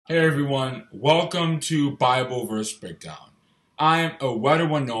Hey everyone, welcome to Bible Verse Breakdown. I'm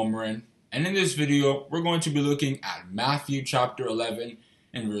Awedawa Nomarin, and in this video, we're going to be looking at Matthew chapter 11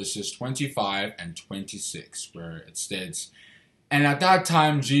 and verses 25 and 26, where it states, "And at that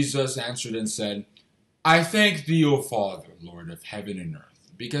time Jesus answered and said, I thank thee, O Father, Lord of heaven and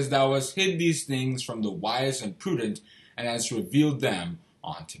earth, because thou hast hid these things from the wise and prudent, and hast revealed them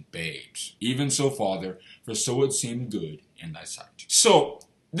unto babes. Even so, Father, for so it seemed good in thy sight." So,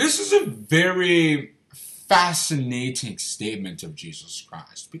 this is a very fascinating statement of Jesus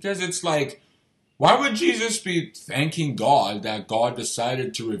Christ, because it's like, why would Jesus be thanking God that God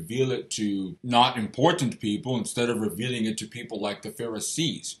decided to reveal it to not important people instead of revealing it to people like the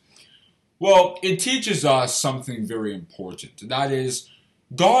Pharisees? Well, it teaches us something very important. That is,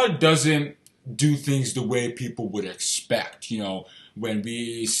 God doesn't do things the way people would expect. When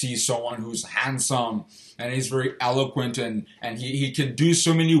we see someone who's handsome and he's very eloquent and he can do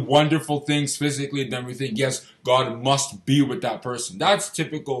so many wonderful things physically, then we think, yes, God must be with that person. That's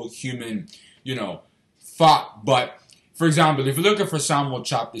typical human, thought. But, for example, if you look at 1 Samuel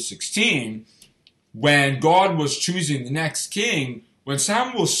chapter 16, when God was choosing the next king, when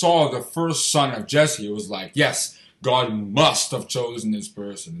Samuel saw the first son of Jesse, it was like, yes, God must have chosen this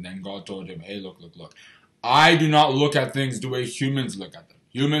person. And then God told him, hey, look. I do not look at things the way humans look at them.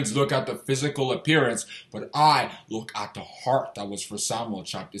 Humans look at the physical appearance, but I look at the heart. That was for Samuel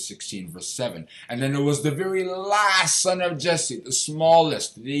chapter 16, verse 7. And then it was the very last son of Jesse, the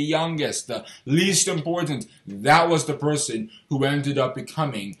smallest, the youngest, the least important. That was the person who ended up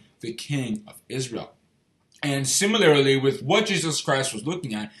becoming the king of Israel. And similarly, with what Jesus Christ was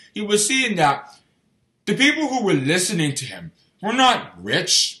looking at, he was seeing that the people who were listening to him were not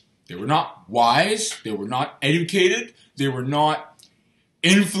rich, they were not wise, they were not educated, they were not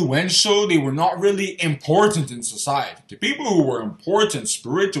influential, they were not really important in society. The people who were important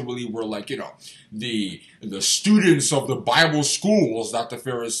spiritually were like, the students of the Bible schools that the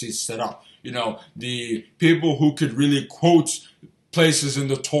Pharisees set up. The people who could really quote places in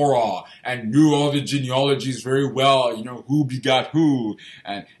the Torah and knew all the genealogies very well, who begot who,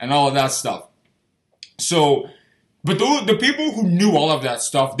 and all of that stuff. So, but the people who knew all of that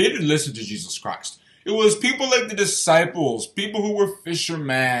stuff, they didn't listen to Jesus Christ. It was people like the disciples, people who were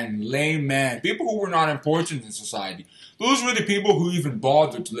fishermen, laymen, people who were not important in society. Those were the people who even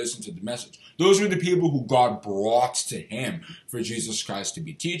bothered to listen to the message. Those were the people who God brought to him for Jesus Christ to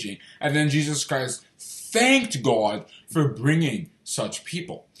be teaching. And then Jesus Christ thanked God for bringing such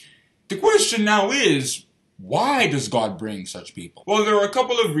people. The question now is, why does God bring such people? Well, there are a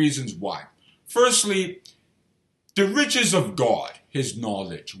couple of reasons why. Firstly, the riches of God, his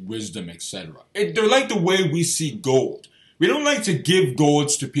knowledge, wisdom, etc. They're like the way we see gold. We don't like to give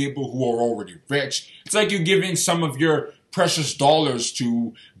golds to people who are already rich. It's like you're giving some of your precious dollars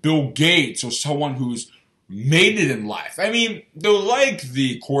to Bill Gates or someone who's made it in life. I mean, they'll like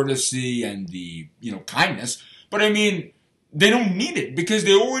the courtesy and the, kindness, but I mean, they don't need it because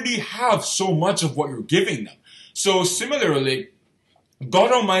they already have so much of what you're giving them. So similarly,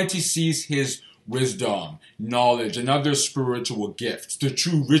 God Almighty sees his wisdom, knowledge, and other spiritual gifts, the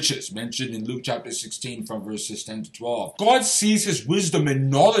true riches mentioned in Luke chapter 16 from verses 10 to 12. God sees his wisdom and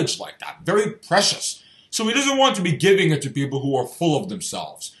knowledge like that, very precious. So he doesn't want to be giving it to people who are full of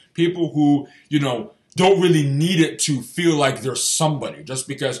themselves, people who, don't really need it to feel like they're somebody. Just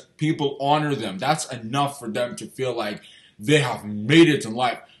because people honor them, that's enough for them to feel like they have made it in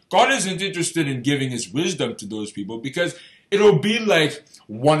life. God isn't interested in giving his wisdom to those people because it'll be like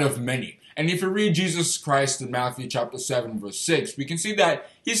one of many. And if you read Jesus Christ in Matthew chapter 7, verse 6, we can see that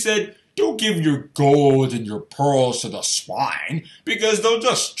he said, don't give your gold and your pearls to the swine, because they'll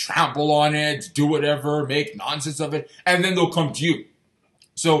just trample on it, do whatever, make nonsense of it, and then they'll come to you.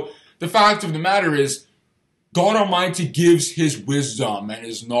 So the fact of the matter is, God Almighty gives his wisdom and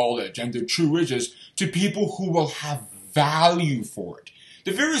his knowledge and the true riches to people who will have value for it.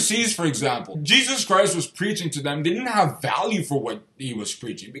 The Pharisees, for example, Jesus Christ was preaching to them. They didn't have value for what he was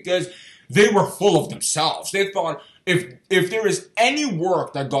preaching because they were full of themselves. They thought, if there is any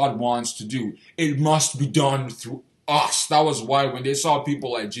work that God wants to do, it must be done through us. That was why when they saw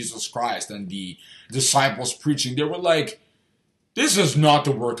people like Jesus Christ and the disciples preaching, they were like, this is not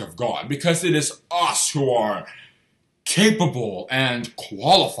the work of God, because it is us who are capable and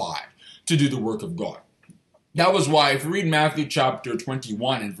qualified to do the work of God. That was why, if you read Matthew chapter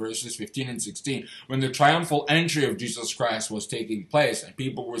 21 and verses 15 and 16, when the triumphal entry of Jesus Christ was taking place, and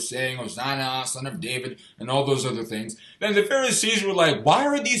people were saying, Hosanna, Son of David, and all those other things, then the Pharisees were like, why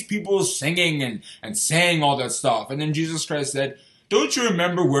are these people singing and saying all that stuff? And then Jesus Christ said, Don't you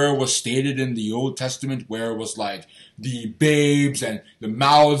remember where it was stated in the Old Testament, where it was like the babes and the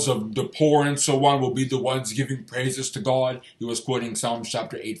mouths of the poor and so on will be the ones giving praises to God? He was quoting Psalms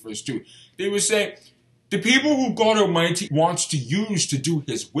chapter 8 verse 2. They would say, the people who God Almighty wants to use to do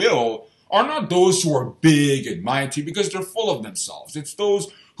His will are not those who are big and mighty because they're full of themselves. It's those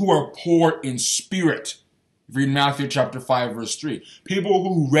who are poor in spirit. Read Matthew chapter 5 verse 3. People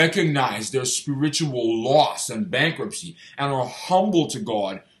who recognize their spiritual loss and bankruptcy and are humble to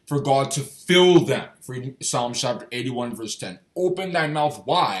God for God to fill them. Read Psalm chapter 81 verse 10. Open thy mouth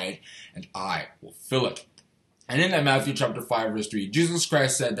wide and I will fill it. And in that Matthew chapter 5 verse 3, Jesus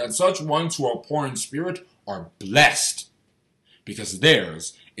Christ said that such ones who are poor in spirit are blessed because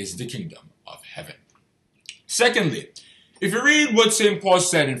theirs is the kingdom of heaven. Secondly, if you read what St. Paul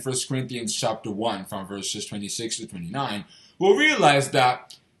said in 1 Corinthians chapter 1 from verses 26 to 29, we'll realize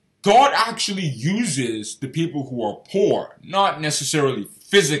that God actually uses the people who are poor, not necessarily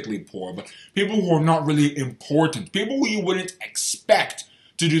physically poor, but people who are not really important, people who you wouldn't expect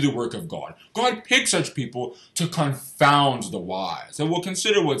to do the work of God. God picks such people to confound the wise. And we'll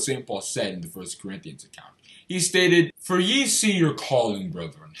consider what St. Paul said in the 1 Corinthians account. He stated, "For ye see your calling,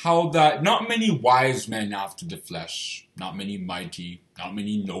 brethren, how that not many wise men after the flesh, not many mighty, not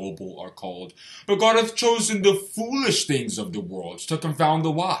many noble are called, but God hath chosen the foolish things of the world to confound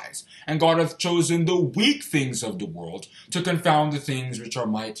the wise, and God hath chosen the weak things of the world to confound the things which are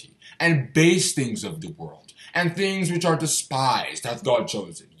mighty, and base things of the world, and things which are despised hath God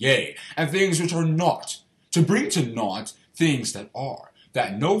chosen, yea, and things which are not, to bring to naught things that are,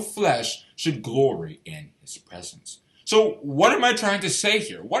 that no flesh should glory in His presence." So what am I trying to say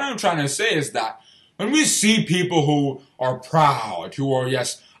here? What I'm trying to say is that when we see people who are proud, who are,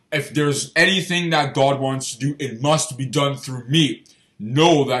 yes, if there's anything that God wants to do, it must be done through me,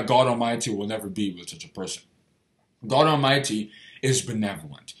 know that God Almighty will never be with such a person. God Almighty is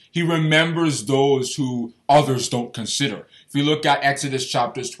benevolent. He remembers those who others don't consider. If you look at Exodus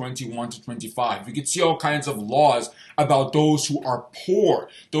chapters 21 to 25, you can see all kinds of laws about those who are poor,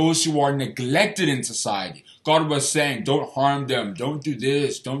 those who are neglected in society. God was saying, don't harm them, don't do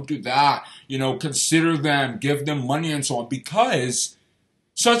this, don't do that, consider them, give them money and so on, because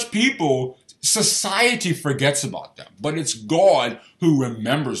such people, society forgets about them, but it's God who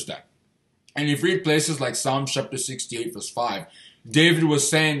remembers them. And if you read places like Psalm chapter 68 verse 5, David was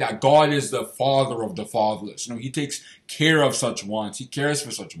saying that God is the father of the fatherless. He takes care of such ones. He cares for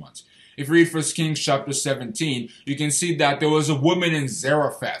such ones. If you read 1 Kings chapter 17, you can see that there was a woman in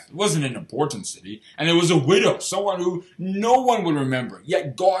Zarephath. It wasn't an important city. And it was a widow, someone who no one would remember.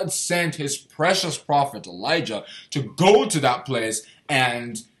 Yet God sent His precious prophet Elijah to go to that place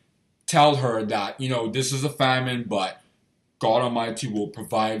and tell her that, this is a famine, but God Almighty will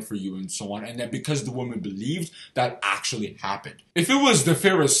provide for you and so on. And that because the woman believed, that actually happened. If it was the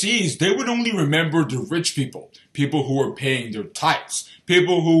Pharisees, they would only remember the rich people, people who were paying their tithes,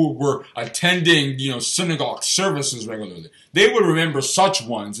 people who were attending, synagogue services regularly. They would remember such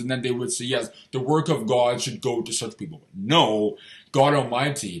ones, and then they would say, yes, the work of God should go to such people. But no, God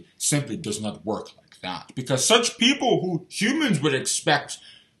Almighty simply does not work like that. Because such people who humans would expect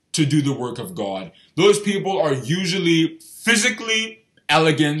to do the work of God, those people are usually physically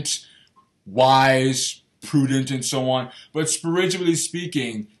elegant, wise, prudent, and so on. But spiritually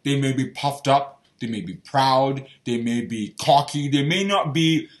speaking, they may be puffed up, they may be proud, they may be cocky, they may not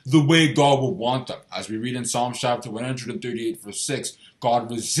be the way God would want them. As we read in Psalm chapter 138 verse 6,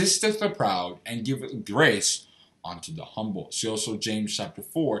 God resisteth the proud and giveth grace unto the humble. See also James chapter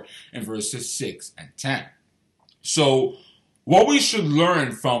 4 and verses 6 and 10. So what we should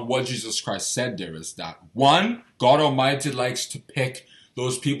learn from what Jesus Christ said there is that, one, God Almighty likes to pick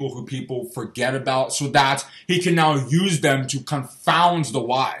those people who people forget about so that He can now use them to confound the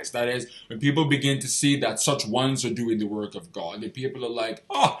wise. That is, when people begin to see that such ones are doing the work of God, the people are like,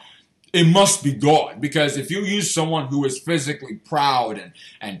 it must be God. Because if you use someone who is physically proud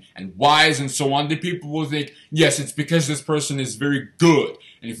and wise and so on, the people will think, yes, it's because this person is very good.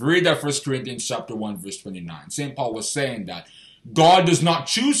 And if you read that 1 Corinthians chapter 1 verse 29, St. Paul was saying that God does not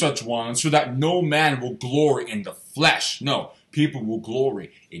choose such ones so that no man will glory in the flesh. No, people will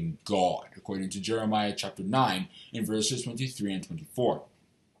glory in God, according to Jeremiah chapter 9 in verses 23 and 24.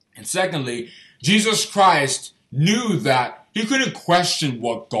 And secondly, Jesus Christ knew that He couldn't question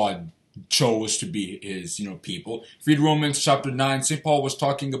what God chose to be His, people. If you read Romans chapter 9, St. Paul was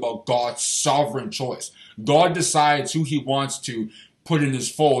talking about God's sovereign choice. God decides who He wants to put in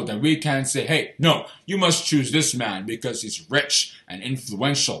His fold, and we can't say, hey, no, you must choose this man because he's rich and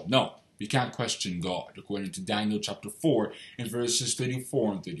influential. No, we can't question God, according to Daniel chapter 4 in verses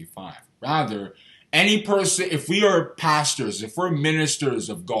 34 and 35. Rather, Any person, if we are pastors, if we're ministers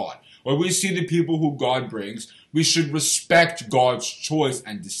of God, or we see the people who God brings, we should respect God's choice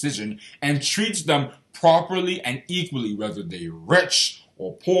and decision and treat them properly and equally, whether they're rich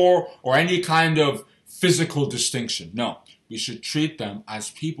or poor or any kind of physical distinction. No, we should treat them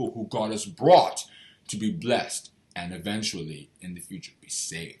as people who God has brought to be blessed and eventually in the future be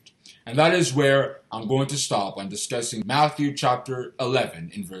saved. And that is where I'm going to stop on discussing Matthew chapter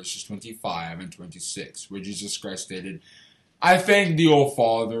 11 in verses 25 and 26, where Jesus Christ stated, I thank thee, O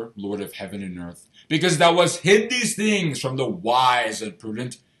Father, Lord of heaven and earth, because thou hast hid these things from the wise and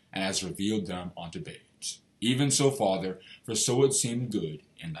prudent, and hast revealed them unto babes. Even so, Father, for so it seemed good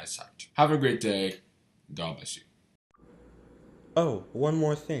in thy sight. Have a great day. God bless you. Oh, one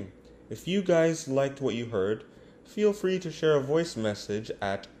more thing. If you guys liked what you heard, feel free to share a voice message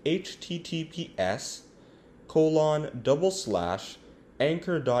at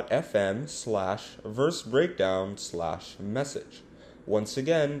https://anchor.fm/versebreakdown/message. Once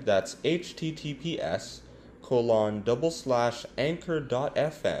again, that's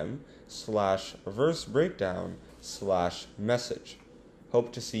https://anchor.fm/versebreakdown/message.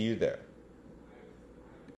 Hope to see you there.